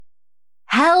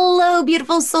Hello,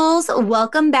 beautiful souls.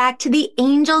 Welcome back to the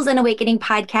Angels and Awakening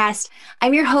podcast.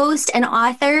 I'm your host and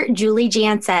author, Julie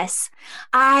Jancius.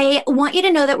 I want you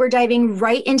to know that we're diving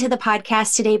right into the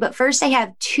podcast today, but first I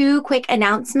have two quick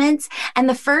announcements, and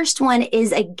the first one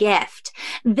is a gift.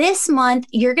 This month,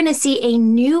 you're going to see a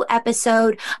new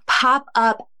episode pop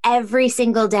up every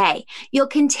single day. You'll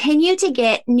continue to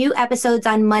get new episodes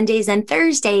on Mondays and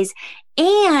Thursdays.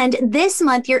 And this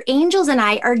month, your angels and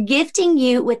I are gifting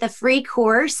you with a free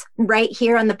course right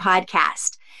here on the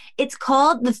podcast. It's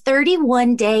called the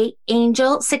 31-Day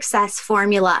Angel Success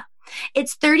Formula.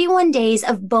 It's 31 days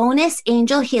of bonus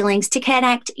angel healings to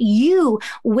connect you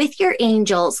with your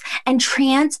angels and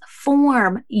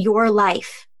transform your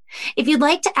life. If you'd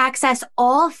like to access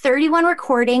all 31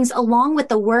 recordings along with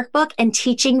the workbook and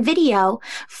teaching video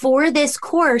for this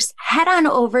course, head on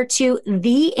over to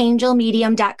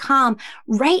theangelmedium.com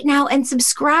right now and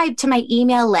subscribe to my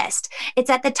email list. It's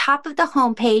at the top of the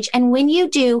homepage, and when you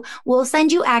do, we'll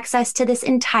send you access to this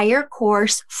entire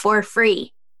course for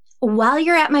free. While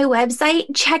you're at my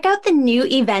website, check out the new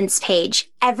events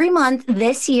page. Every month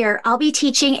this year, I'll be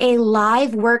teaching a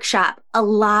live workshop, a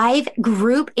live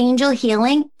group angel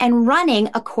healing, and running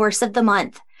a course of the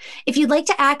month. If you'd like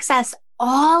to access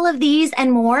all of these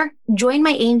and more, join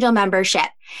my angel membership.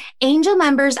 Angel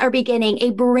members are beginning a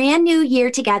brand new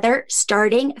year together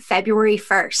starting February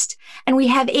 1st, and we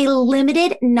have a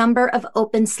limited number of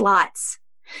open slots.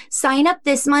 Sign up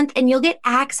this month and you'll get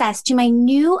access to my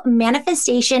new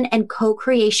manifestation and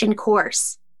co-creation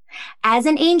course. As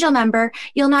an angel member,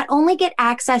 you'll not only get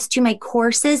access to my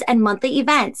courses and monthly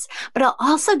events, but I'll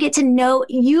also get to know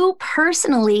you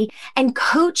personally and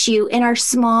coach you in our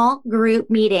small group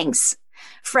meetings.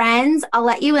 Friends, I'll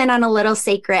let you in on a little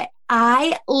secret.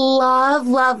 I love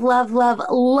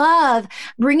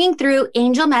bringing through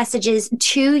angel messages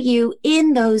to you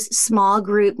in those small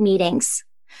group meetings.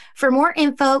 For more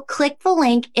info, click the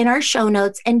link in our show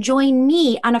notes and join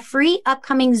me on a free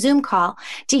upcoming Zoom call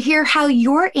to hear how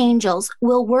your angels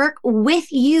will work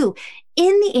with you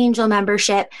in the angel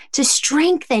membership to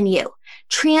strengthen you,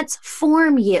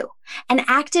 transform you, and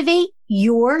activate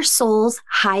your soul's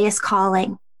highest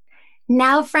calling.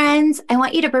 Now, friends, I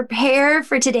want you to prepare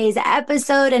for today's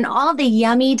episode and all the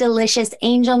yummy, delicious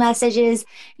angel messages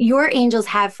your angels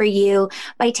have for you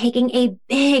by taking a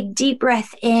big, deep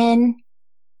breath in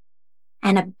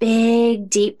and a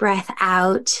big, deep breath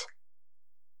out.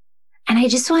 And I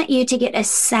just want you to get a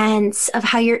sense of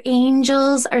how your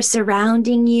angels are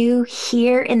surrounding you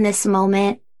here in this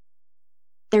moment.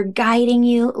 They're guiding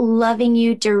you, loving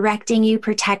you, directing you,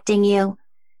 protecting you.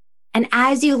 And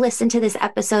as you listen to this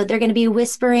episode, they're going to be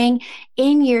whispering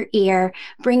in your ear,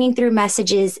 bringing through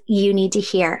messages you need to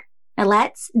hear. Now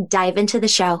let's dive into the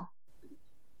show.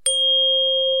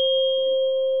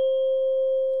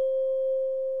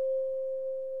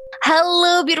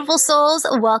 Hello, beautiful souls.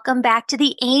 Welcome back to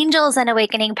the Angels and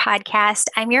Awakening podcast.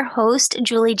 I'm your host,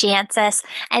 Julie Jancius,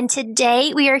 and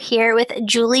today we are here with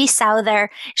Julie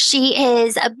Souther. She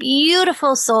is a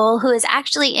beautiful soul who is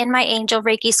actually in my Angel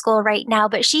Reiki school right now,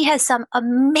 but she has some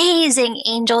amazing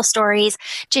angel stories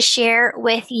to share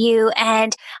with you.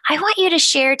 And I want you to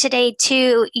share today,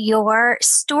 too, your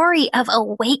story of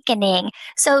awakening.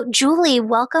 So, Julie,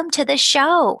 welcome to the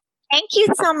show. Thank you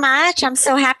so much. I'm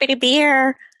so happy to be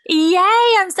here.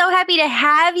 Yay! I'm so happy to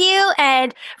have you.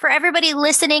 And for everybody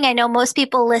listening, I know most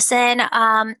people listen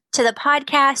to the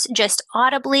podcast just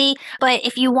audibly, but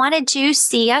if you wanted to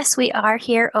see us, we are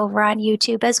here over on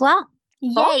YouTube as well.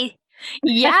 Yay!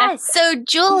 Yes. So,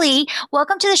 Julie,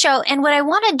 welcome to the show. And what I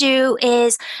want to do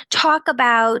is talk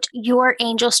about your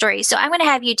angel story. So I'm going to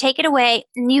have you take it away.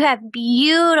 And you have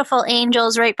beautiful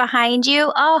angels right behind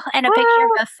you. Oh, and a picture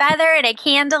of a feather and a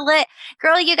candle lit.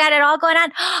 Girl, you got it all going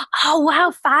on. Oh,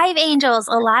 wow. 5 angels.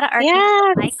 A lot of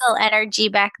Archangel Michael energy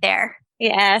back there.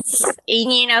 Yes.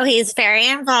 And he's very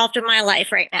involved in my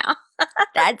life right now.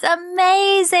 That's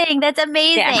amazing. That's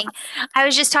amazing. Yeah. I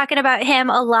was just talking about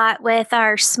him a lot with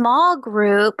our small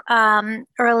group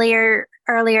earlier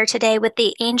today with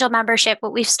the angel membership.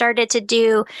 What we've started to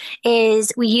do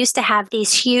is we used to have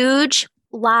these huge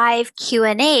live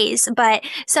Q&As, but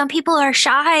some people are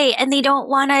shy and they don't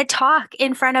want to talk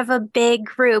in front of a big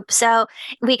group. So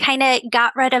we kind of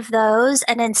got rid of those.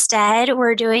 And instead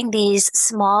we're doing these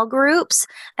small groups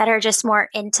that are just more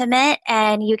intimate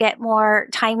and you get more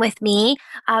time with me.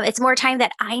 It's more time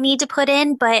that I need to put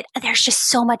in, but there's just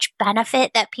so much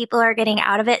benefit that people are getting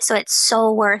out of it. So it's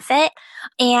so worth it.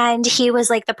 And he was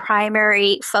like the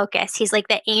primary focus. He's like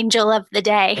the angel of the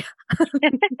day.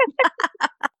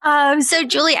 So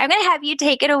Julie, I'm going to have you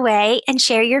take it away and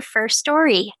share your first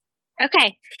story.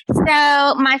 Okay.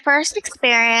 So my first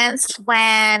experience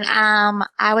when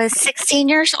I was 16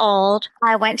 years old,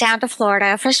 I went down to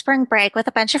Florida for spring break with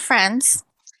a bunch of friends.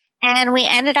 And we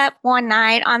ended up one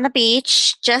night on the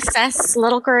beach, just us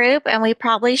little group, and we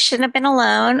probably shouldn't have been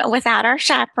alone without our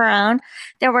chaperone.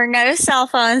 There were no cell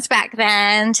phones back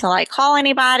then to like call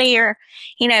anybody or,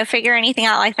 figure anything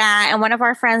out like that. And one of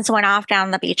our friends went off down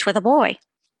the beach with a boy.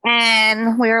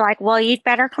 And we were like, well, you'd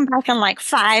better come back in like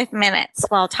 5 minutes.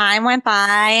 Well, time went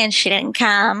by and she didn't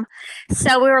come.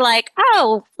 So we were like,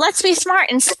 oh, let's be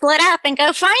smart and split up and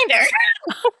go find her.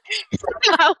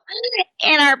 So,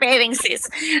 in our bathing suits,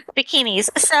 bikinis.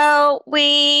 So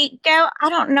we go, I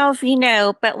don't know if you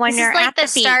know, but when This you're is like at the the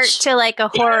start beach, to like a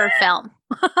horror film.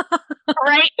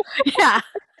 right? Yeah.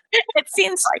 It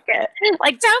seems like it.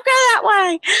 Like, don't go that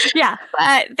way. Yeah.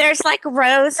 But there's like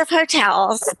rows of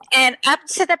hotels, and up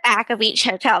to the back of each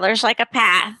hotel, there's like a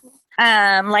path,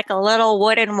 like a little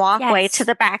wooden walkway to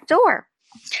the back door.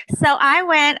 So I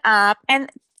went up, and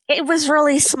it was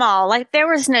really small. Like, there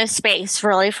was no space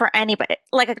really for anybody,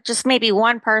 like just maybe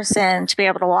one person to be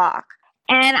able to walk.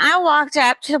 And I walked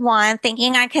up to one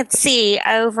thinking I could see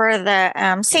over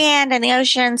the sand and the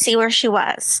ocean, see where she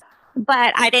was.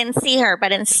 But I didn't see her.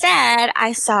 But instead,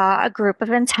 I saw a group of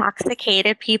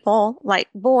intoxicated people, like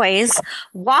boys,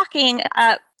 walking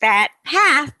up that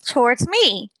path towards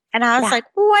me. And I was like,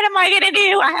 what am I going to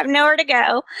do? I have nowhere to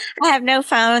go. I have no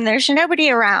phone. There's nobody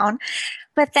around.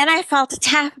 But then I felt a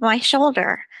tap on my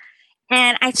shoulder.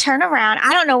 And I turn around.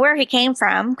 I don't know where he came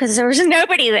from because there was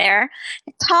nobody there.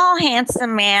 A tall,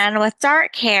 handsome man with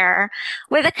dark hair,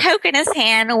 with a Coke in his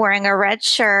hand, wearing a red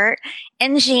shirt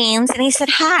and jeans. And he said,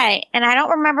 hi. And I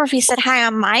don't remember if he said, hi,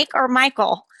 I'm Mike or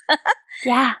Michael.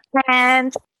 Yeah.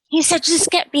 And he said, just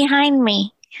get behind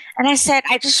me. And I said,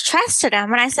 I just trusted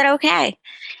him. And I said, okay.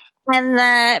 And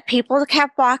the people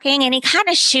kept walking, and he kind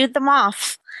of shooed them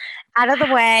off out of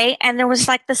the way. And there was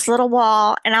like this little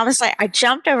wall. And I was like, I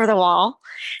jumped over the wall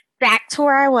back to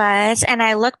where I was. And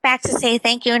I looked back to say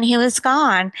thank you. And he was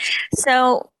gone.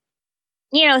 So,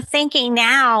 thinking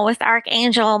now with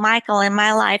Archangel Michael in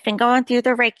my life and going through the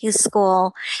Reiki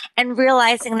school and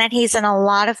realizing that he's in a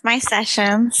lot of my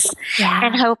sessions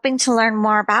and hoping to learn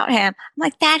more about him, I'm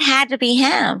like, that had to be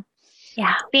him.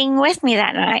 Yeah. Being with me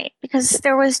that night, because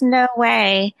there was no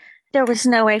way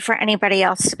for anybody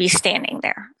else to be standing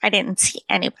there. I didn't see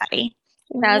anybody.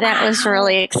 So that was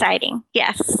really exciting.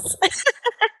 Yes.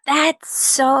 That's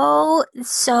so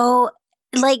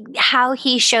like how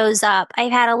he shows up.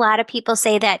 I've had a lot of people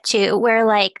say that too, where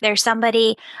like there's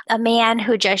somebody, a man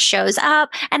who just shows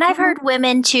up. And I've heard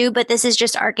women too, but this is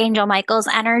just Archangel Michael's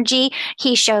energy.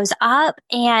 He shows up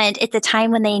and it's a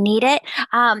time when they need it.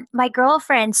 My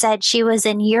girlfriend said she was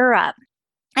in Europe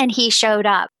and he showed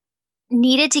up.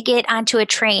 Needed to get onto a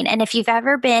train. And if you've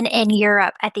ever been in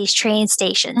Europe at these train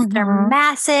stations, they're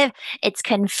massive. It's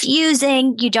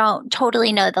confusing. You don't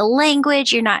totally know the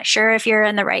language. You're not sure if you're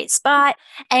in the right spot.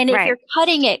 And if you're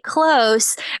cutting it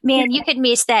close, man, you could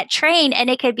miss that train and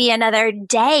it could be another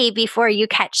day before you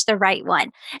catch the right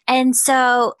one. And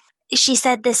so she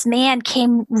said this man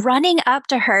came running up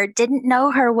to her, didn't know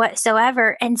her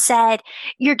whatsoever, and said,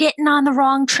 you're getting on the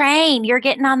wrong train. You're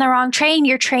getting on the wrong train.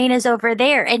 Your train is over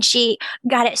there. And she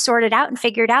got it sorted out and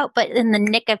figured out, but in the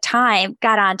nick of time,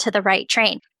 got onto the right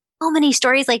train. So many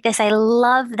stories like this. I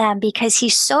love them because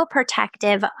he's so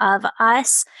protective of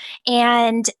us.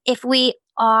 And if we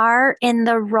are in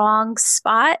the wrong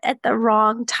spot at the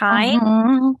wrong time,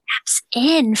 taps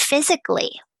in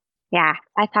physically. Yeah,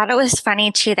 I thought it was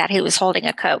funny too that he was holding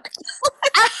a Coke.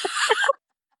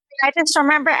 I just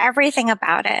remember everything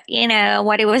about it,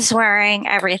 what he was wearing,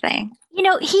 everything.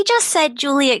 He just said,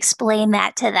 Julie, explain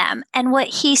that to them. And what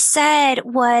he said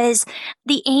was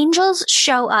the angels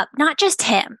show up, not just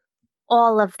him,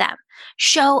 all of them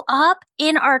show up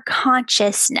in our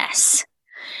consciousness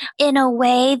in a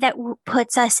way that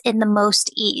puts us in the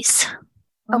most ease.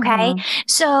 Okay.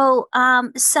 So,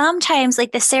 sometimes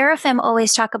like the seraphim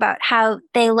always talk about how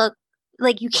they look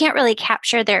like you can't really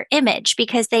capture their image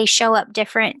because they show up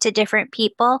different to different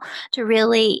people to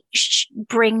really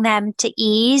bring them to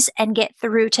ease and get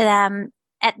through to them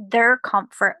at their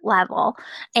comfort level.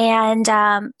 And,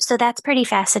 so that's pretty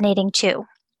fascinating too.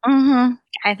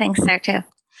 I think so too.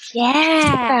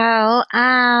 Yeah. So,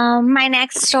 my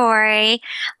next story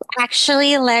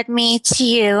actually led me to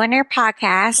you and your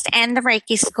podcast and the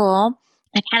Reiki school.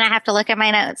 I kind of have to look at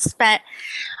my notes, but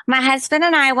my husband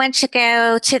and I went to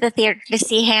go to the theater to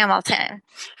see Hamilton.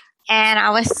 And I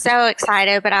was so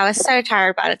excited, but I was so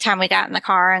tired by the time we got in the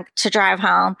car and to drive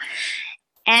home.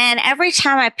 And every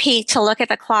time I peeked to look at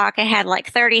the clock, I had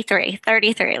like 33,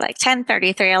 like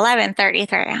 10:33,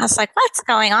 11:33. I was like, what's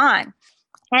going on?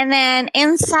 And then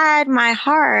inside my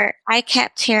heart, I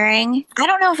kept hearing, I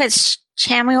don't know if it's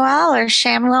Shamuel or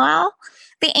Shamuel,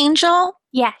 the angel.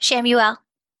 Yeah, Shamuel.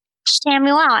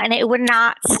 And it would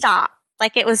not stop.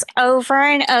 Like it was over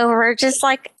and over, just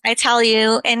like I tell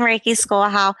you in Reiki school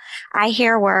how I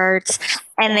hear words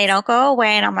and they don't go away.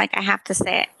 And I'm like, I have to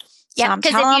say it. Yeah,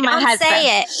 because if you don't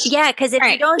say it, because if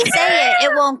you don't say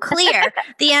it won't clear.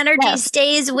 The energy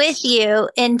stays with you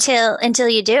until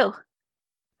you do.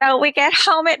 So we get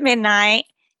home at midnight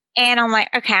and I'm like,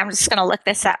 okay, I'm just going to look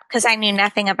this up because I knew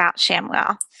nothing about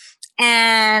Shamuel.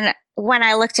 And when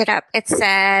I looked it up, it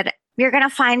said, you're going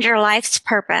to find your life's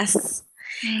purpose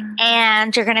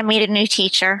and you're going to meet a new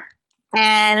teacher.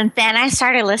 And then I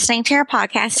started listening to your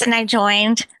podcast and I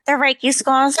joined the Reiki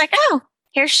school. I was like, oh,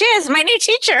 here she is, my new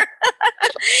teacher.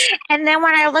 And then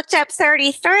when I looked up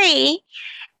 33,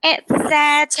 it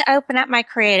said to open up my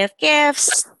creative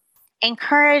gifts,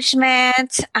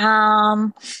 encouragement,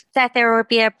 that there would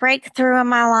be a breakthrough in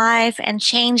my life and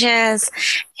changes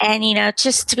and,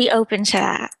 just to be open to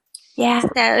that. Yeah. So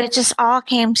it just all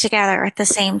came together at the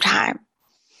same time.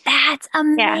 That's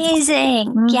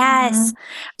amazing. Yes. Yes.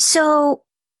 So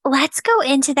let's go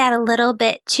into that a little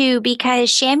bit too,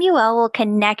 because Shamuel will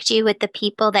connect you with the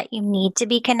people that you need to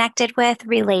be connected with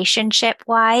relationship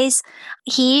wise.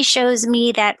 He shows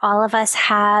me that all of us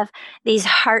have these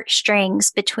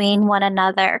heartstrings between one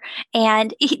another.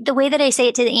 And the way that I say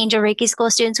it to the Angel Reiki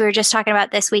School students, we were just talking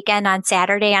about this weekend on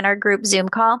Saturday on our group Zoom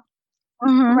call,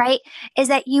 right? Is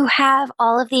that you have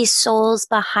all of these souls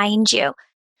behind you.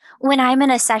 When I'm in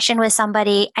a session with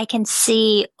somebody, I can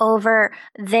see over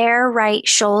their right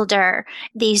shoulder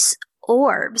these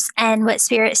orbs. And what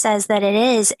Spirit says that it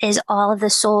is all of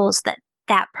the souls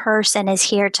that person is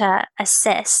here to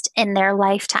assist in their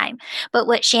lifetime. But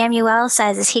what Shamuel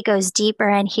says is he goes deeper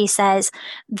and he says,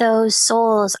 those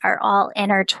souls are all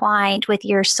intertwined with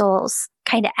your soul's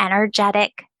kind of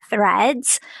energetic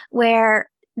threads where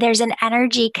there's an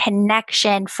energy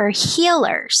connection for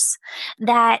healers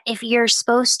that if you're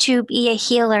supposed to be a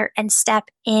healer and step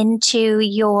into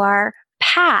your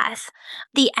path,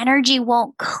 the energy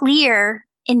won't clear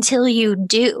until you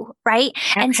do, right?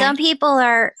 Okay. And some people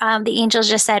are, the angels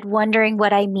just said, wondering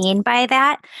what I mean by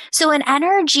that. So an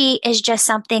energy is just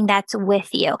something that's with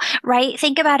you, right?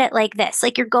 Think about it like this,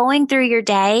 like you're going through your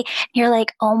day, and you're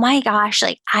like, oh my gosh,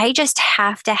 like I just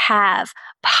have to have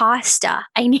pasta.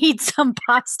 I need some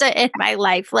pasta in my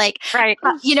life. Like, right.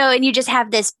 And you just have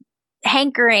this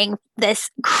hankering, this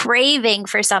craving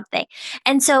for something.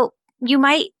 And so you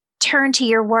might turn to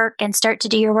your work and start to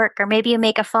do your work, or maybe you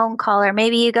make a phone call, or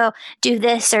maybe you go do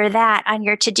this or that on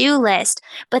your to-do list,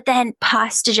 but then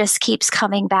pasta just keeps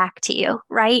coming back to you,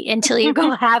 right? Until you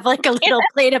go have like a little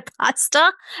plate of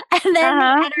pasta and then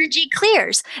the energy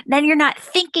clears. Then you're not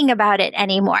thinking about it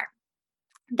anymore.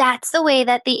 That's the way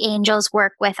that the angels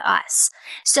work with us.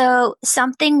 So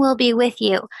something will be with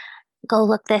you. Go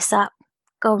look this up.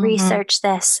 Go research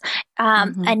this.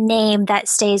 A name that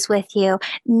stays with you.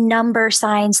 Number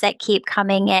signs that keep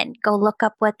coming in. Go look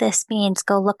up what this means.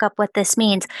 Go look up what this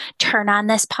means. Turn on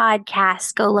this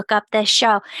podcast. Go look up this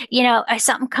show. If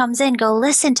something comes in, go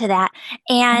listen to that.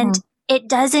 And it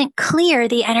doesn't clear,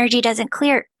 the energy doesn't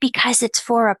clear because it's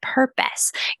for a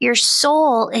purpose. Your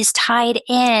soul is tied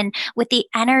in with the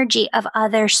energy of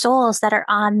other souls that are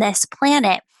on this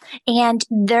planet. And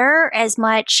they're as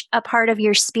much a part of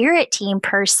your spirit team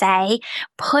per se,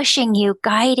 pushing you,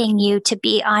 guiding you to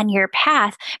be on your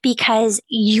path because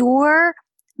you're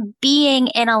being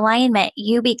in alignment,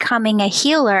 you becoming a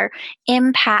healer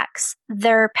impacts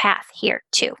their path here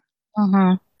too.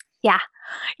 Yeah.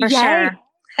 For sure.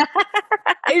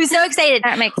 I'm so excited.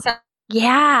 That makes sense.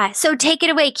 Yeah. So take it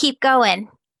away. Keep going.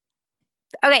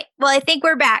 Okay. Well, I think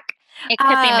we're back. It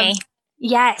could be me.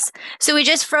 Yes. So we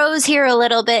just froze here a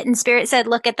little bit and Spirit said,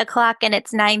 look at the clock and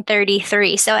it's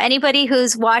 9:33. So anybody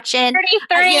who's watching.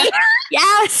 33.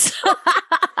 Yes.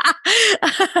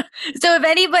 So if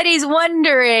anybody's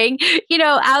wondering,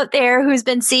 out there who's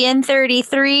been seeing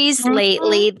 33s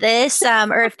lately, this,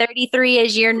 or if 33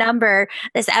 is your number,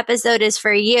 this episode is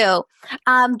for you.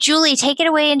 Julie, take it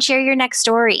away and share your next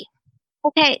story.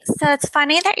 Okay. So it's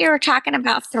funny that you were talking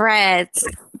about threads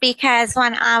because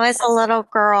when I was a little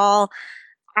girl,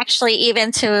 actually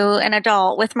even to an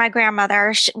adult with my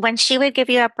grandmother, when she would give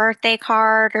you a birthday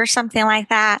card or something like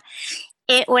that,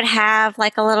 it would have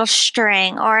like a little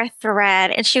string or a thread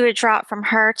and she would drop from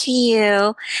her to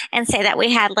you and say that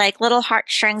we had like little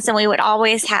heartstrings and we would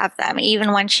always have them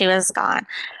even when she was gone.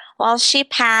 Well, she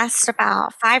passed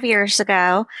about 5 years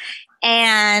ago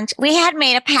And we had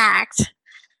made a pact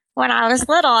when I was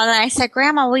little. And I said,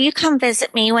 Grandma, will you come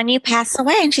visit me when you pass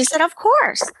away? And she said, of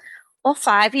course. Well,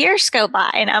 5 years go by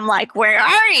and I'm like, where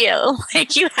are you?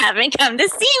 Like, you haven't come to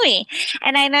see me.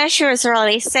 And I know she was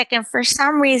really sick. And for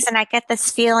some reason, I get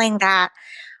this feeling that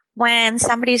when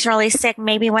somebody's really sick,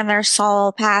 maybe when their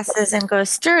soul passes and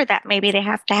goes through that, maybe they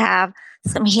have to have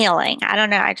some healing. I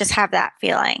don't know. I just have that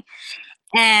feeling.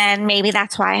 And maybe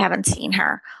that's why I haven't seen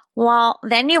her. Well,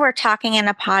 then you were talking in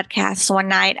a podcast one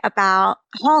night about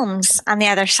homes on the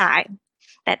other side,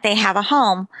 that they have a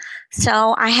home.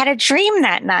 So I had a dream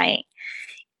that night.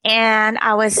 And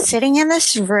I was sitting in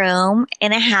this room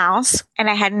in a house and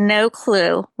I had no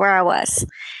clue where I was.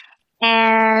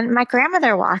 And my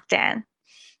grandmother walked in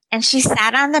and she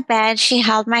sat on the bed. She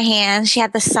held my hand. She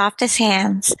had the softest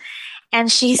hands.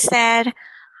 And she said,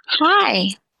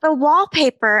 hi, the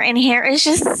wallpaper in here is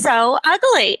just so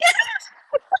ugly.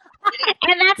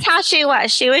 And that's how she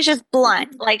was. She was just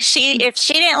blunt. Like, if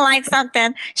she didn't like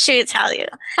something, she would tell you.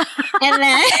 And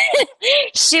then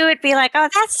she would be like, oh,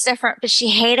 that's different. But she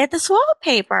hated this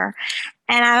wallpaper.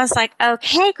 And I was like,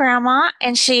 okay, Grandma.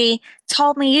 And she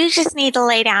told me, you just need to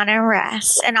lay down and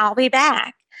rest and I'll be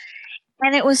back.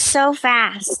 And it was so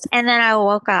fast. And then I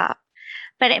woke up.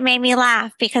 But it made me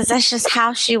laugh because that's just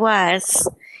how she was,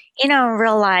 in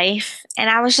real life. And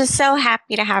I was just so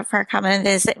happy to have her come and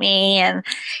visit me. And,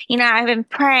 I've been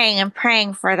praying and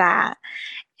praying for that.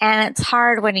 And it's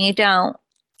hard when you don't,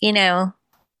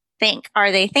 think,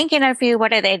 are they thinking of you?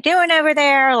 What are they doing over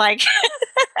there? Like,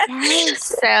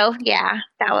 Yes. So yeah,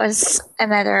 that was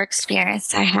another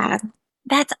experience I had.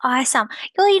 That's awesome.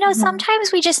 Well,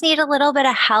 sometimes we just need a little bit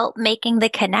of help making the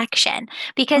connection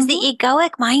because the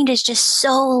egoic mind is just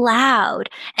so loud,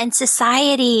 and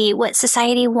what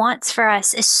society wants for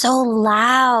us is so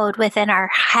loud within our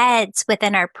heads,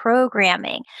 within our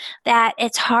programming, that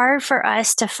it's hard for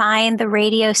us to find the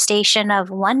radio station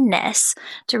of oneness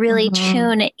to really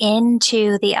tune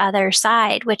into the other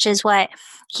side, which is what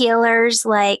healers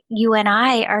like you and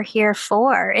I are here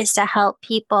for, is to help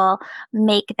people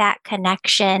make that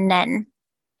connection and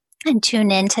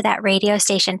tune into that radio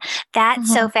station.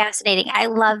 That's so fascinating. I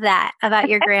love that about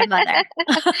your grandmother.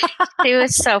 She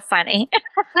was so funny.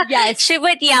 Yes. She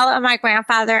would yell at my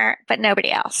grandfather, but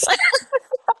nobody else.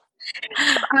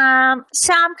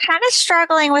 So I'm kind of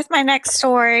struggling with my next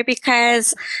story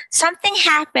because something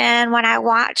happened when I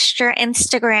watched your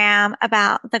Instagram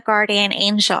about the guardian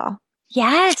angel.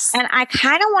 Yes. And I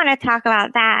kind of want to talk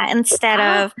about that instead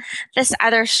of this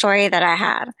other story that I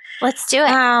had. Let's do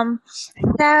it.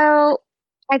 So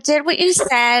I did what you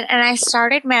said and I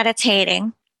started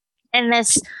meditating, and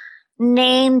this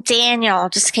name Daniel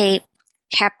just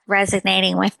kept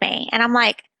resonating with me. And I'm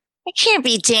like, it can't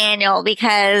be Daniel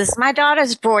because my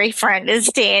daughter's boyfriend is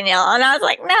Daniel. And I was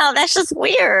like, no, that's just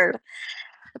weird.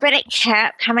 But it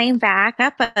kept coming back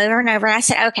up over and over. And I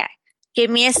said, okay, give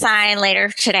me a sign later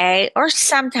today or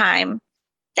sometime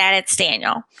that it's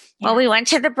Daniel. Yeah. Well, we went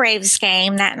to the Braves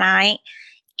game that night,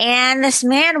 and this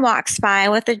man walks by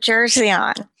with a jersey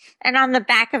on. And on the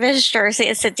back of his jersey,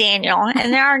 it said Daniel.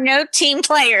 And there are no team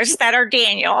players that are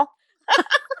Daniel. And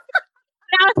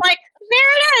I was like, there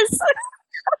it is.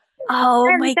 Oh,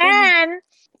 my goodness.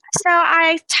 So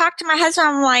I talked to my husband.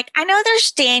 I'm like, I know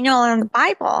there's Daniel in the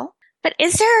Bible, but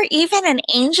is there even an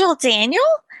angel Daniel?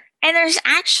 And there's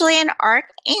actually an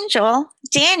archangel,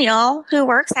 Daniel, who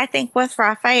works, I think, with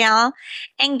Raphael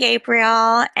and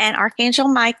Gabriel and Archangel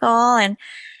Michael. And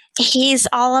he's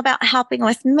all about helping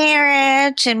with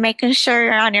marriage and making sure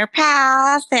you're on your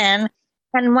path. And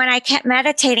when I kept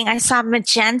meditating, I saw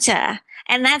magenta,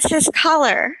 and that's his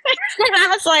color. And I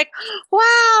was like,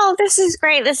 wow, this is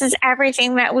great. This is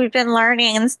everything that we've been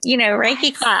learning in,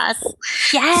 Reiki class.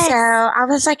 Yes. So I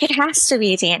was like, it has to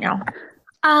be Daniel.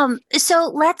 So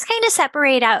let's kind of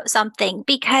separate out something,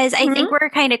 because I think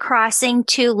we're kind of crossing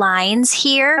two lines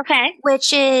here,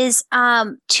 which is,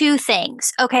 two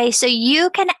things. Okay. So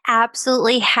you can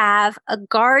absolutely have a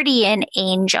guardian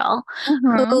angel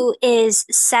who is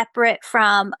separate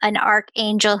from an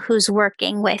archangel who's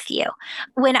working with you.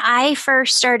 When I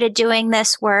first started doing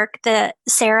this work, the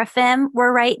seraphim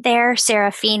were right there.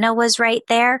 Seraphina was right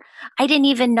there. I didn't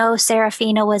even know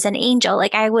Seraphina was an angel.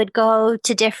 Like, I would go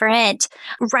to different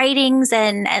writings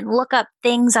and look up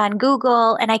things on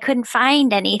Google, and I couldn't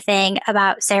find anything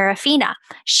about Seraphina.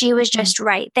 She was just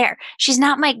right there. She's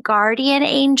not my guardian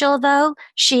angel, though.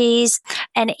 She's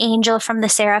an angel from the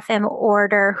Seraphim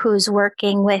order who's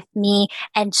working with me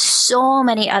and so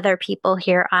many other people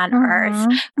here on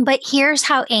earth. But here's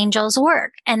how angels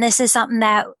work. And this is something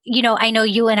that, I know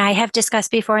you and I have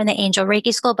discussed before in the Angel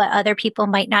Reiki School, but other people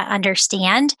might not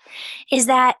understand, is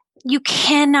that you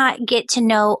cannot get to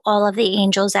know all of the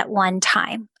angels at one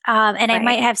time. And I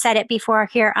might have said it before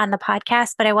here on the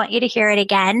podcast, but I want you to hear it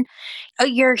again.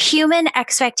 Your human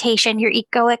expectation, your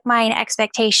egoic mind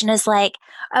expectation is like,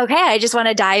 okay, I just want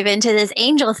to dive into this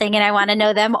angel thing and I want to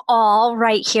know them all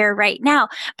right here, right now.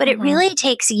 But it really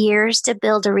takes years to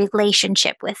build a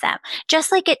relationship with them.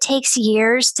 Just like it takes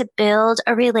years to build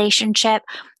a relationship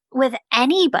with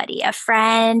anybody, a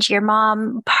friend, your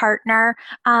mom, partner.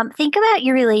 Think about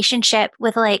your relationship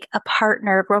with like a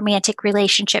partner, romantic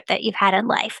relationship that you've had in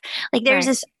life. Like there's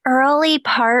this early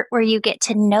part where you get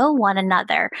to know one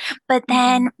another, but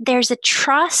then there's a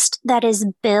trust that is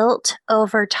built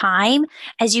over time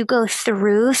as you go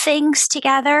through things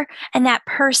together, and that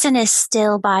person is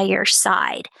still by your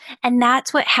side. And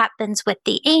that's what happens with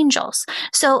the angels.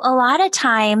 So a lot of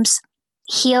times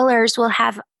healers will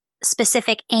have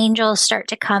specific angels start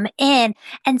to come in.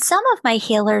 And some of my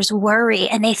healers worry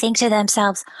and they think to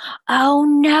themselves, oh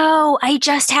no, I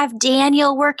just have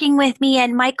Daniel working with me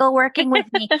and Michael working with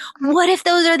me. What if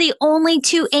those are the only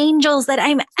two angels that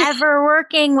I'm ever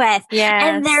working with? Yes.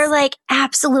 And they're like,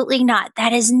 absolutely not.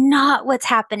 That is not what's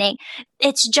happening.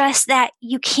 It's just that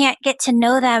you can't get to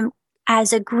know them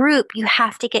as a group. You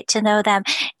have to get to know them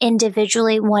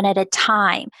individually, one at a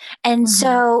time. And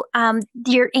so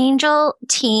your angel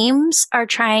teams are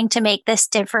trying to make this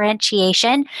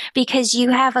differentiation because you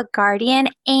have a guardian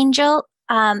angel,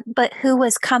 but who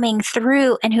was coming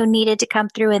through and who needed to come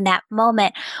through in that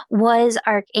moment was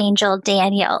Archangel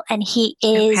Daniel. And he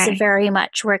is very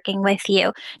much working with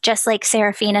you, just like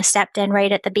Seraphina stepped in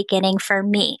right at the beginning for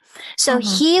me. So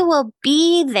he will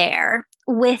be there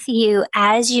with you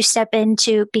as you step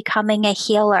into becoming a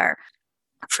healer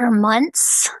for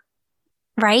months,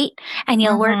 right? And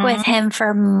you'll work with him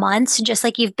for months, just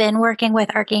like you've been working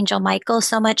with Archangel Michael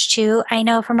so much too. I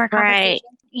know from our conversation.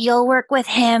 You'll work with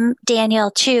him,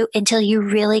 Daniel, too, until you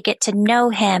really get to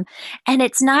know him. And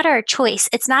it's not our choice.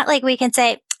 It's not like we can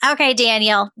say, okay,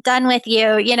 Daniel, done with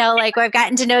you. You know, like I've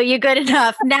gotten to know you good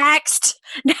enough. Next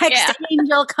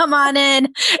angel, come on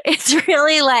in. It's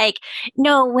really like,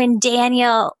 no, when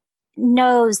Daniel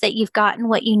knows that you've gotten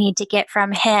what you need to get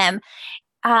from him,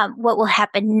 what will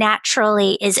happen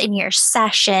naturally is in your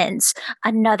sessions,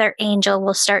 another angel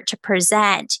will start to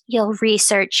present. You'll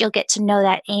research, you'll get to know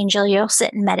that angel. You'll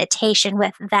sit in meditation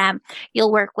with them.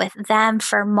 You'll work with them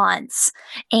for months.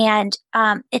 And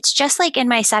it's just like in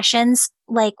my sessions,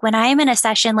 like when I'm in a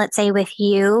session, let's say with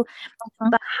you,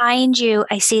 behind you,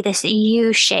 I see this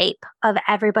U shape of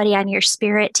everybody on your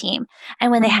spirit team.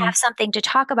 And when they have something to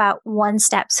talk about, one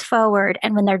steps forward.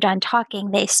 And when they're done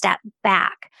talking, they step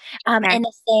back. In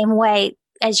the same way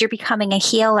as you're becoming a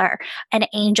healer, an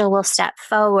angel will step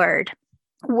forward,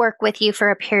 work with you for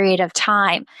a period of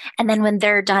time. And then when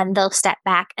they're done, they'll step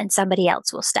back and somebody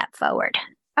else will step forward.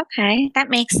 Okay, that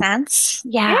makes sense.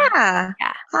 Yeah.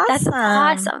 Awesome. That's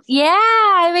awesome. Yeah,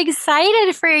 I'm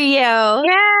excited for you.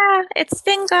 Yeah, it's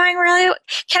been going really.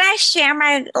 Can I share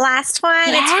my last one?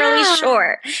 Yeah. It's really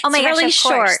short. Oh my gosh, really of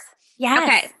short. Course. Yes.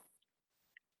 Okay.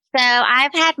 So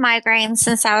I've had migraines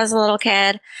since I was a little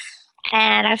kid,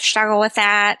 and I've struggled with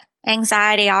that,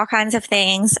 anxiety, all kinds of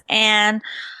things. And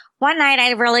one night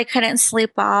I really couldn't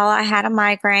sleep well. I had a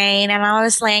migraine, and I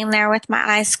was laying there with my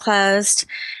eyes closed.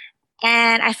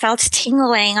 And I felt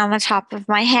tingling on the top of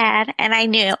my head. And I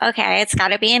knew, okay, it's got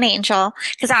to be an angel,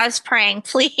 because I was praying,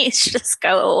 please just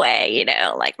go away. You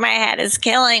know, like my head is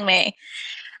killing me.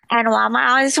 And while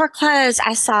my eyes were closed,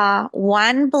 I saw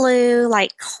one blue,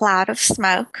 like cloud of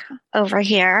smoke over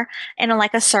here in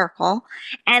like a circle.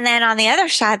 And then on the other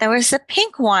side, there was a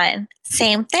pink one.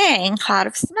 Same thing, cloud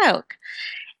of smoke.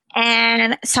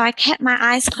 And so I kept my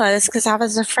eyes closed because I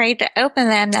was afraid to open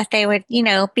them, that they would, you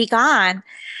know, be gone.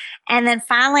 And then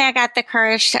finally I got the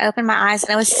courage to open my eyes,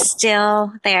 and it was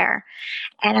still there.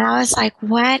 And I was like,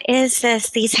 what is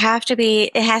this? It has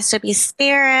to be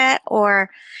spirit, or,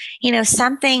 you know,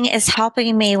 something is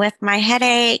helping me with my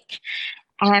headache.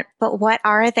 But what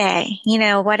are they? You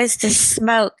know, what is this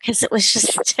smoke? Because it was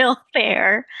just still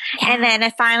there. Yeah. And then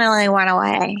it finally went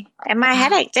away, and my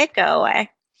headache did go away.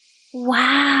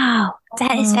 Wow.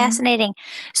 That is fascinating.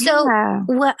 So,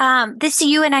 this,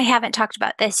 you and I haven't talked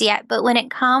about this yet, but when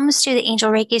it comes to the Angel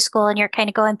Reiki School and you're kind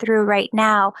of going through right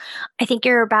now, I think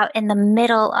you're about in the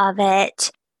middle of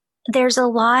it. There's a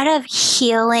lot of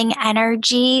healing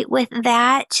energy with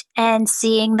that and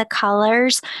seeing the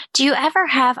colors. Do you ever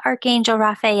have Archangel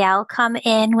Raphael come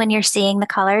in when you're seeing the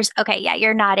colors? Okay. Yeah.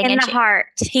 You're nodding. In the heart.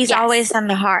 He's always in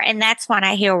the heart. And that's when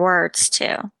I hear words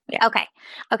too. Yeah. Okay.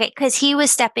 Because he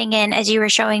was stepping in as you were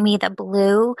showing me the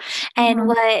blue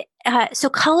and so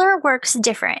color works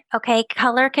different. Okay.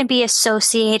 Color can be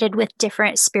associated with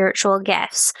different spiritual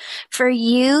gifts. For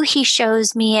you, he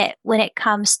shows me it when it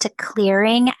comes to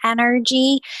clearing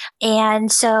energy.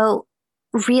 And so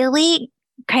really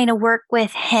kind of work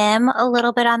with him a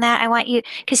little bit on that. I want you,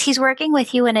 because he's working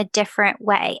with you in a different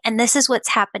way. And this is what's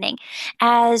happening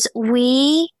as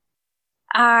we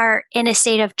are in a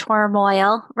state of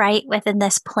turmoil, right, within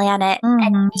this planet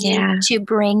and need to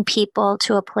bring people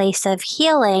to a place of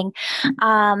healing.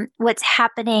 What's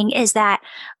happening is that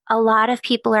a lot of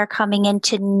people are coming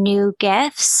into new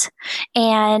gifts.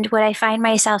 And what I find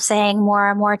myself saying more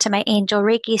and more to my angel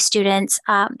Reiki students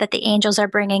that the angels are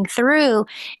bringing through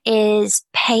is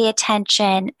pay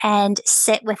attention and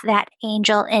sit with that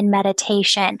angel in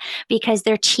meditation because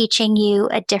they're teaching you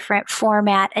a different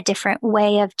format, a different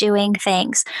way of doing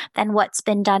things than what's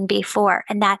been done before.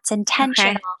 And that's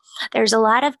intentional. Okay. There's a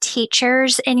lot of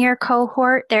teachers in your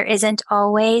cohort. There isn't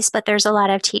always, but there's a lot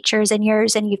of teachers in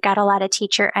yours, and you've got a lot of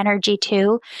teacher energy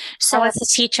too. So I was a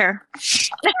teacher.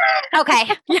 Okay.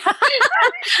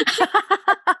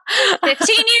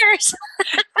 15 years.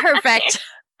 Perfect.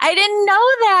 I didn't know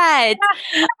that.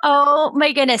 Oh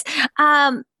my goodness.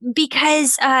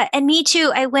 Because, and me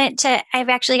too, I've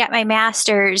actually got my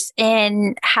master's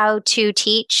in how to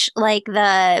teach, like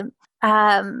the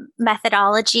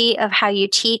methodology of how you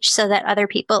teach so that other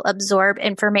people absorb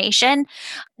information.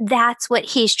 That's what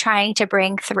he's trying to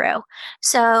bring through.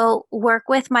 So work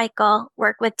with Michael,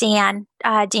 work with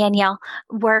Daniel,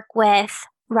 work with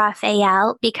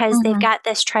Raphael, because they've got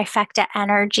this trifecta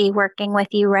energy working with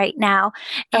you right now.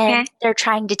 And they're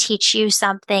trying to teach you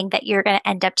something that you're going to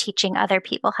end up teaching other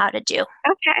people how to do.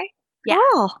 Okay. Yeah.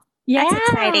 Cool. Yeah. That's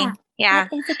exciting. Yeah.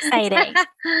 That is exciting.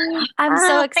 I'm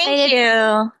so excited. Thank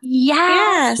you.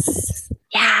 Yes.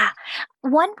 Yeah.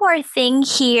 One more thing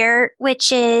here,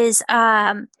 which is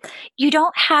you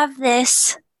don't have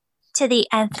this to the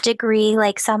nth degree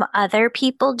like some other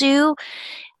people do.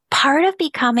 Part of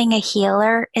becoming a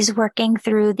healer is working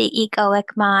through the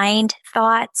egoic mind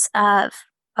thoughts of,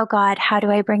 oh God, how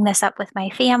do I bring this up with my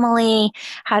family?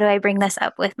 How do I bring this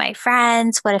up with my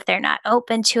friends? What if they're not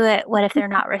open to it? What if they're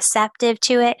not receptive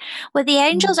to it? What the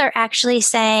angels are actually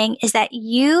saying is that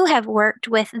you have worked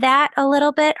with that a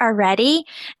little bit already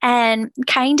and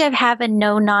kind of have a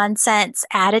no nonsense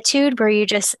attitude where you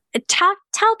just tell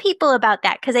people about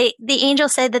that, because the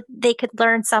angels said that they could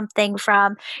learn something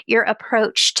from your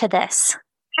approach to this.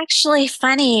 Actually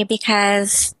funny,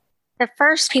 because the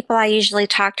first people I usually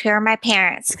talk to are my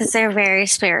parents, because they're very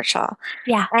spiritual.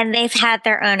 Yeah. And they've had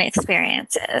their own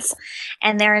experiences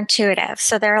and they're intuitive.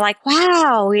 So they're like,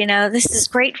 wow, this is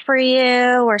great for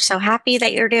you. We're so happy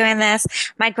that you're doing this.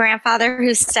 My grandfather,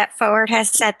 who stepped forward, has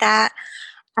said that.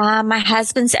 My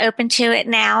husband's open to it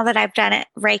now that I've done it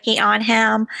Reiki on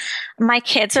him. My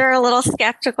kids are a little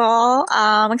skeptical,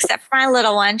 except for my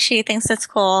little one. She thinks it's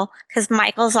cool because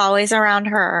Michael's always around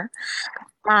her.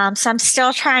 So I'm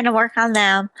still trying to work on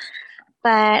them,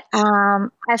 but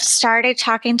I've started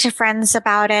talking to friends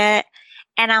about it,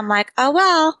 and I'm like, oh,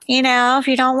 well, if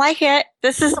you don't like it,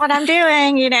 this is what I'm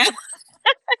doing,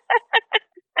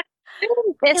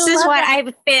 This is what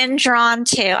I've been drawn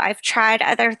to. I've tried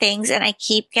other things, and I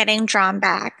keep getting drawn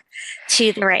back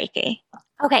to the Reiki.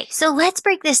 Okay, so let's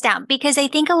break this down, because I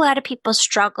think a lot of people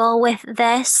struggle with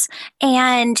this.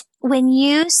 And when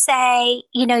you say,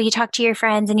 you talk to your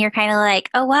friends and you're kind of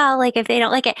like, oh, well, like if they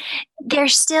don't like it, there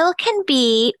still can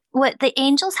be what the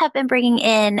angels have been bringing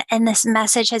in. And this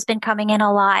message has been coming in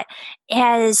a lot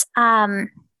as,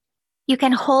 you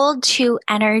can hold two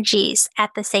energies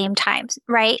at the same time,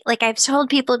 right? Like I've told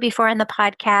people before in the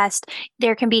podcast,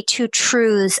 there can be two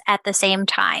truths at the same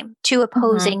time, two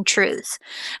opposing truths.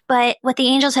 But what the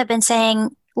angels have been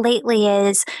saying lately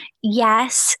is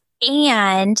yes,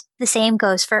 and the same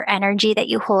goes for energy that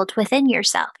you hold within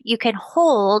yourself. You can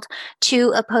hold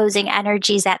two opposing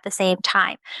energies at the same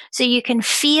time. So you can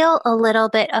feel a little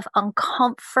bit of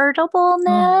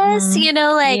uncomfortableness,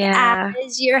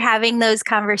 as you're having those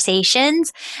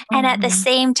conversations. And at the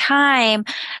same time,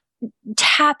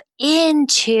 tap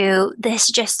into this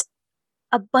just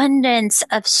abundance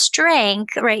of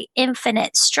strength, right?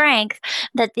 Infinite strength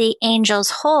that the angels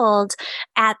hold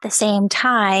at the same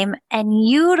time, and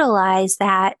utilize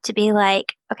that to be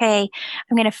like, okay,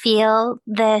 I'm going to feel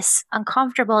this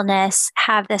uncomfortableness,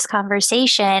 have this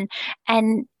conversation,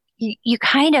 and you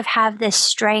kind of have this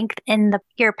strength in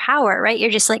your power, right?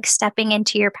 You're just like stepping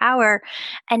into your power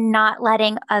and not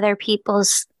letting other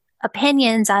people's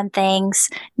opinions on things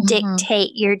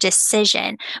dictate your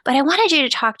decision. But I wanted you to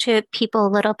talk to people a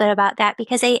little bit about that,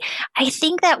 because I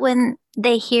think that when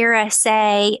they hear us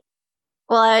say,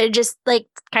 well, I just like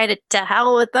kind of to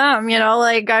hell with them,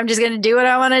 like I'm just going to do what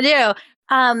I want to do.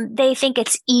 They think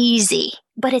it's easy,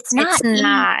 but it's not. It's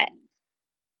not.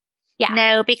 Yeah.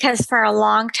 No, because for a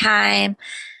long time,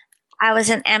 I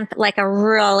was like a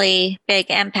really big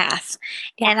empath,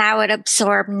 and I would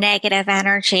absorb negative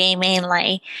energy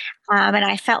mainly. And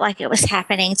I felt like it was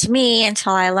happening to me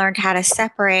until I learned how to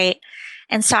separate.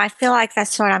 And so I feel like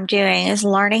that's what I'm doing, is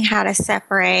learning how to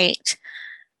separate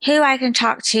who I can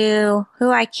talk to, who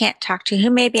I can't talk to,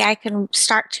 who maybe I can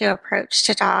start to approach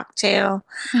to talk to.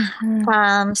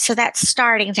 So that's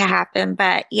starting to happen.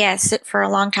 But yes, for a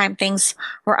long time, things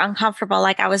were uncomfortable.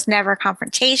 Like I was never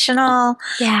confrontational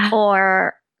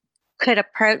or could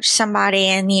approach somebody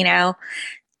and,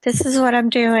 this is what I'm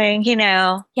doing,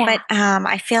 but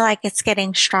I feel like it's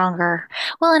getting stronger.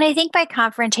 Well, and I think by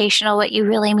confrontational, what you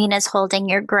really mean is holding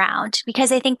your ground,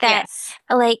 because I think that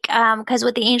because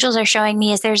what the angels are showing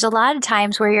me is there's a lot of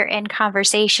times where you're in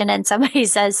conversation and somebody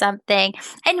says something,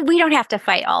 and we don't have to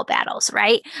fight all battles,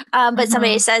 right? But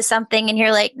somebody says something and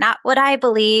you're like, not what I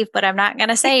believe, but I'm not going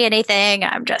to say anything.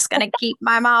 I'm just going to keep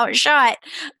my mouth shut.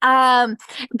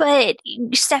 But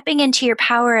stepping into your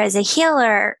power as a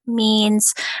healer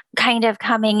means kind of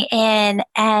coming in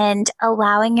and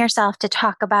allowing yourself to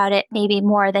talk about it maybe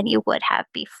more than you would have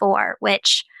before,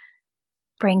 which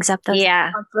brings up those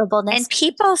uncomfortableness. And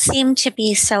people seem to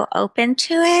be so open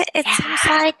to it. It seems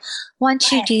like once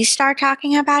you do start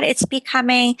talking about it, it's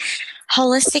becoming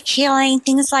holistic healing,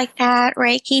 things like that,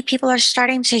 Reiki. People are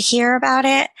starting to hear about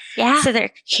it. Yeah. So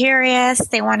they're curious.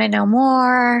 They want to know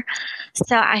more.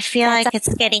 So I feel like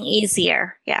it's getting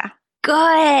easier. Yeah.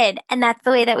 Good. And that's the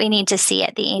way that we need to see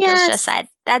it. The angels just said,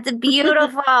 that's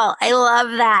beautiful. I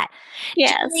love that.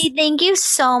 Yes. Julie, thank you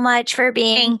so much for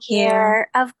being here.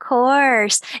 Of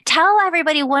course. Tell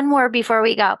everybody one more before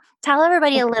we go. Tell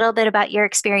everybody a little bit about your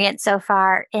experience so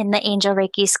far in the Angel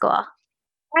Reiki School.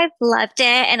 I've loved it.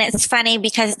 And it's funny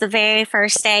because the very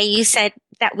first day you said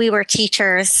that we were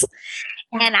teachers.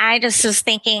 And I just was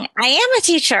thinking, I am a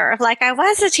teacher. Like I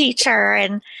was a teacher.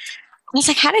 And I was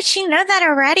like, how did she know that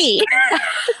already?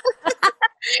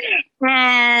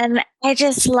 And I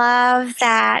just love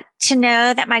that, to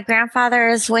know that my grandfather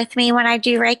is with me when I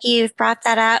do Reiki. You've brought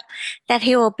that up, that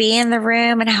he will be in the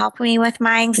room and help me with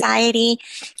my anxiety,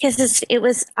 because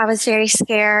I was very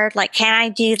scared. Like, can I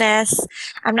do this?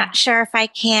 I'm not sure if I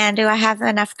can. Do I have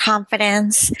enough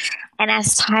confidence? And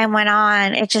as time went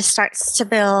on, it just starts to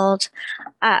build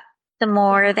up. The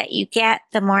more that you get,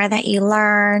 the more that you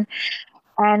learn.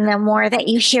 And the more that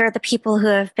you hear the people who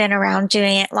have been around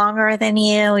doing it longer than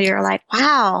you, you're like,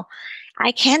 wow,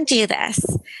 I can do this.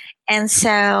 And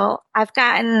so I've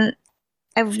gotten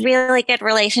a really good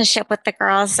relationship with the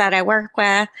girls that I work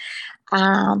with.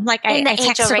 I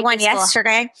texted one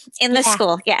yesterday in the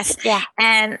school. Yes. Yeah.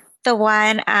 And the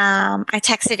one I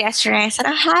texted yesterday, I said,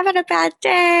 I'm having a bad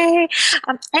day.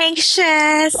 I'm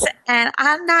anxious and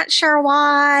I'm not sure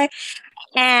why.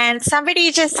 And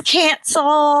somebody just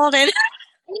canceled, and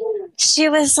she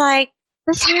was like,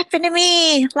 this happened to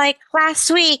me like last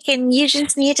week, and you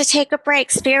just need to take a break.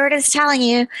 Spirit is telling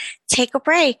you, take a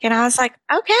break. And I was like,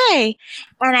 okay.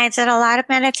 And I did a lot of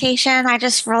meditation. I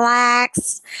just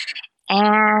relaxed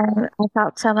and I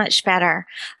felt so much better.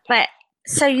 But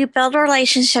so you build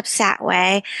relationships that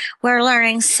way. We're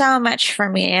learning so much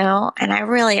from you, and I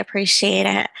really appreciate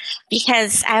it,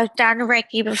 because I've done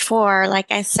Reiki before,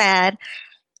 like I said,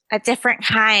 a different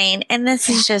kind, and this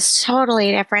is just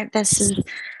totally different. This is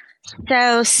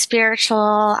so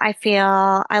spiritual. I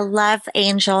feel I love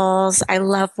angels. I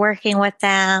love working with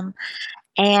them,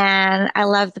 and I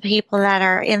love the people that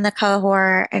are in the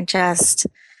cohort, and just,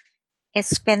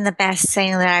 it's been the best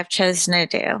thing that I've chosen to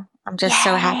do. I'm just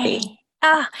so happy.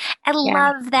 Oh, I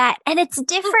love that. And it's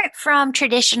different from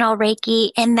traditional Reiki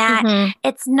in that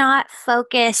it's not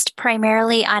focused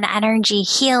primarily on energy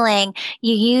healing.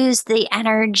 You use the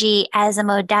energy as a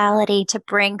modality to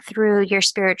bring through your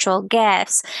spiritual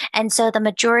gifts. And so the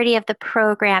majority of the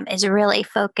program is really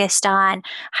focused on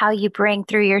how you bring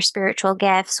through your spiritual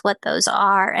gifts, what those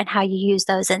are, and how you use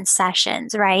those in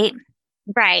sessions, right?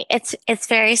 Right. It's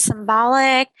very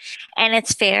symbolic, and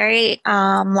it's very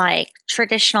like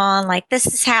traditional, and like, this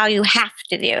is how you have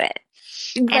to do it.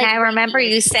 Like, and I remember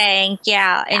you saying,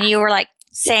 and you were like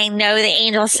saying, no, the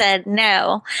angel said,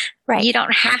 no, you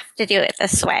don't have to do it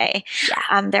this way.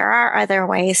 There are other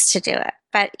ways to do it.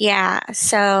 But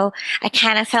so I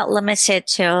kind of felt limited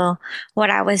to what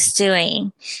I was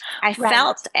doing. I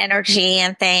felt energy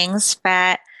and things,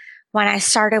 but when I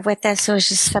started with this, it was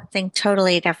just something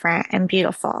totally different and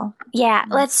beautiful. Yeah,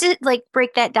 let's just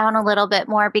break that down a little bit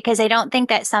more, because I don't think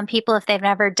that some people, if they've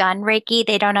never done Reiki,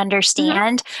 they don't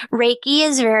understand. Mm-hmm. Reiki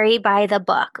is very by the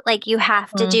book. Like, you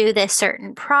have to do this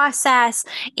certain process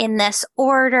in this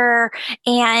order.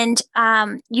 And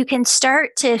you can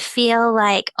start to feel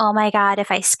like, oh my God,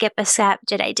 if I skip a step,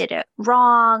 did it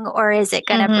wrong? Or is it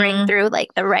going to bring through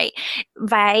like the right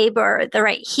vibe or the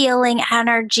right healing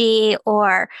energy?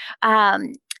 Or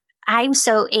I'm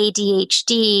so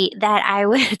ADHD that I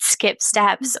would skip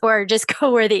steps or just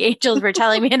go where the angels were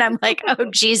telling me. And I'm like, oh,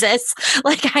 Jesus,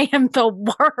 like I am the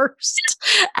worst.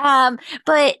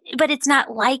 But it's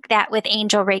not like that with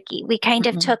Angel Reiki. We kind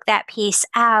of took that piece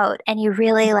out, and you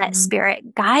really let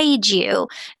spirit guide you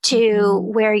to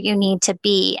where you need to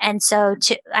be. And so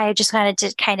I just wanted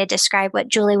to kind of describe what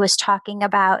Julie was talking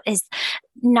about, is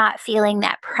not feeling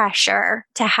that pressure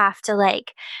to have to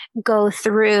like go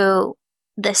through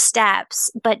the steps,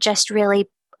 but just really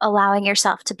allowing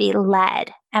yourself to be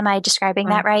led. Am I describing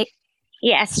that right?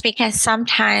 Yes, because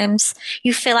sometimes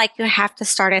you feel like you have to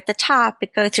start at the top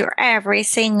and go through every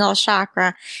single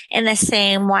chakra in the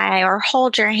same way, or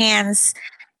hold your hands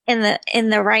in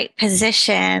the right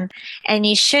position, and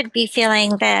you should be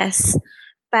feeling this.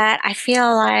 But I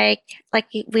feel like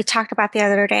we talked about the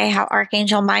other day, how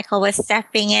Archangel Michael was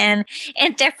stepping in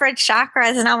different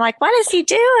chakras. And I'm like, what is he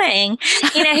doing?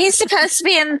 He's supposed to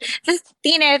be in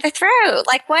the throat.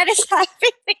 Like, what is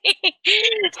happening?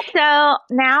 So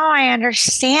now I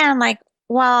understand, like,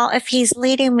 well, if he's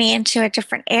leading me into a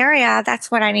different area, that's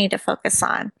what I need to focus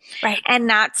on. Right. And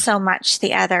not so much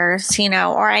the others,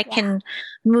 or I can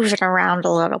move it around a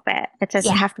little bit. It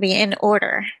doesn't have to be in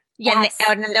order. Yes.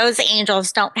 And those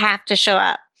angels don't have to show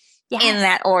up in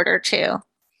that order too.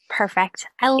 Perfect.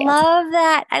 I love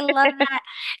that. I love that.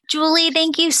 Julie,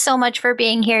 thank you so much for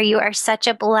being here. You are such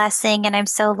a blessing, and I'm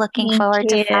so looking forward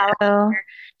to following your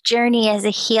journey as a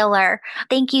healer.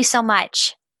 Thank you so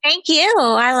much. Thank you.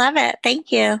 I love it.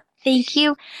 Thank you. Thank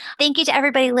you. Thank you to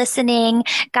everybody listening.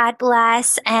 God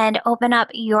bless, and open up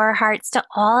your hearts to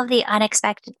all of the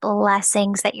unexpected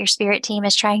blessings that your spirit team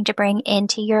is trying to bring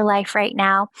into your life right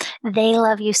now. They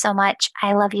love you so much.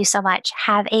 I love you so much.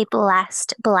 Have a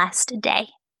blessed, blessed day.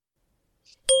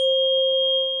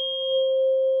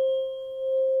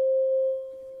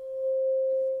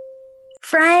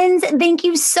 Friends, thank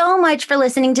you so much for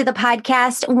listening to the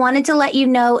podcast. Wanted to let you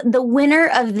know the winner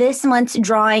of this month's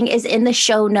drawing is in the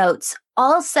show notes.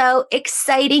 Also,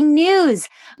 exciting news.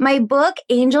 My book,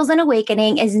 Angels and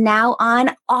Awakening, is now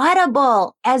on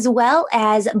Audible, as well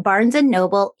as Barnes &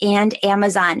 Noble and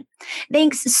Amazon.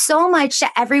 Thanks so much to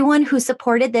everyone who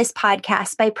supported this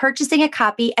podcast by purchasing a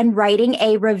copy and writing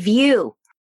a review.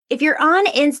 If you're on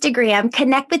Instagram,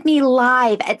 connect with me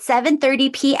live at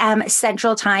 7:30 p.m.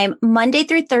 Central Time, Monday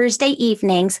through Thursday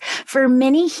evenings for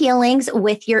mini healings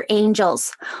with your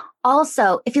angels.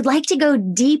 Also, if you'd like to go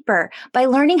deeper by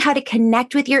learning how to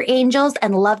connect with your angels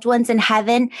and loved ones in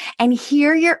heaven and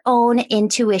hear your own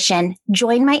intuition,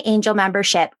 join my angel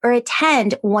membership or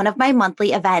attend one of my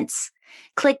monthly events.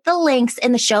 Click the links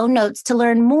in the show notes to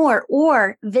learn more,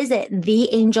 or visit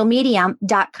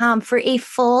theangelmedium.com for a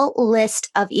full list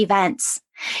of events.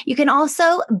 You can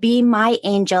also be my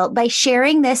angel by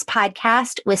sharing this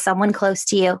podcast with someone close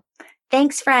to you.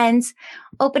 Thanks, friends.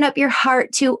 Open up your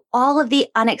heart to all of the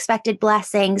unexpected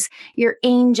blessings your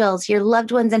angels, your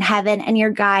loved ones in heaven, and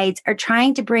your guides are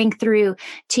trying to bring through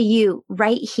to you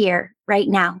right here, right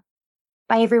now.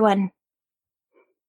 Bye, everyone.